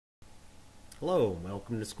Hello,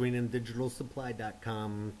 welcome to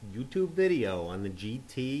ScreenandDigitalSupply.com YouTube video on the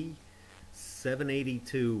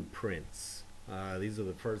GT-782 prints. These are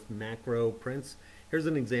the first macro prints. Here's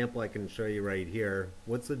an example I can show you right here.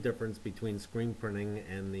 What's the difference between screen printing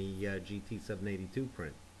and the GT-782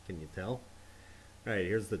 print? Can you tell? Alright,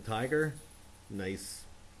 here's the Tiger. Nice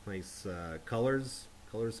color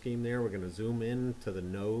scheme there. We're going to zoom in to the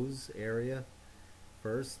nose area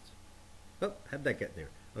first. Oh, how'd that get in there?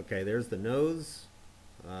 Okay, there's the nose.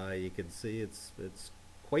 You can see it's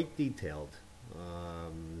quite detailed.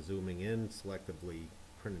 Zooming in, selectively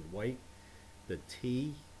printed white. The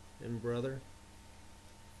T in Brother.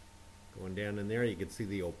 Going down in there, you can see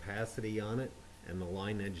the opacity on it, and the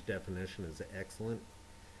line edge definition is excellent.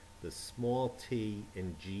 The small T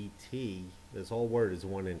in GT, this whole word is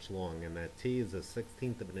 1 inch long, and that T is a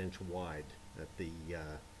 1/16 of an inch wide at the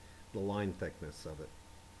line thickness of it.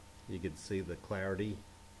 You can see the clarity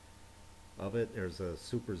of it. There's a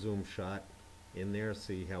super zoom shot in there.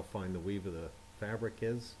 See how fine the weave of the fabric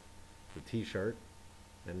is, the t-shirt,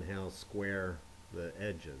 and how square the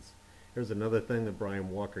edge is. Here's another thing that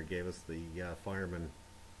Brian Walker gave us, the fireman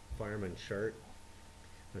shirt.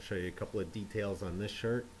 I'll show you a couple of details on this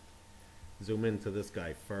shirt. Zoom into this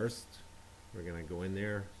guy first. We're going to go in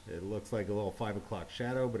there. It looks like a little 5 o'clock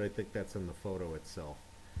shadow, but I think that's in the photo itself.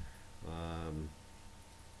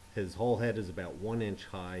 His whole head is about 1 inch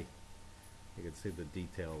high. You can see the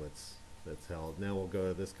detail that's held. Now we'll go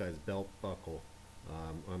to this guy's belt buckle.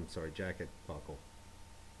 Jacket buckle.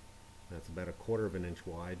 That's about 1/4 of an inch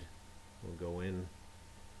wide. We'll go in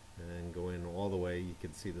and go in all the way. You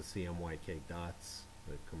can see the CMYK dots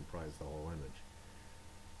that comprise the whole image.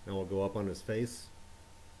 Now we'll go up on his face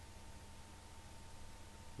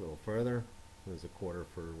a little further. There's 1/4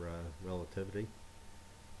 for relativity.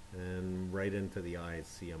 And right into the eyes,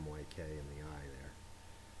 CMYK in the eye there.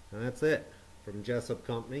 And that's it from Jessup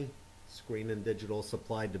Company, Screen and Digital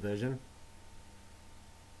Supply Division.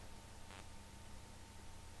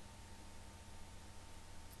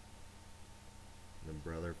 And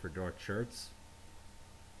Brother for dark shirts.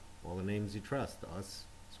 All the names you trust. Us,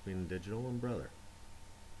 Screen and Digital, and Brother.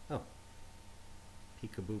 Oh,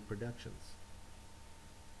 Peekaboo Productions.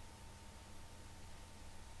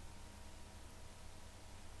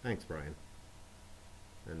 Thanks, Brian.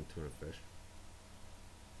 And tuna fish.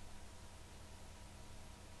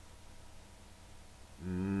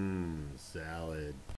 Salad.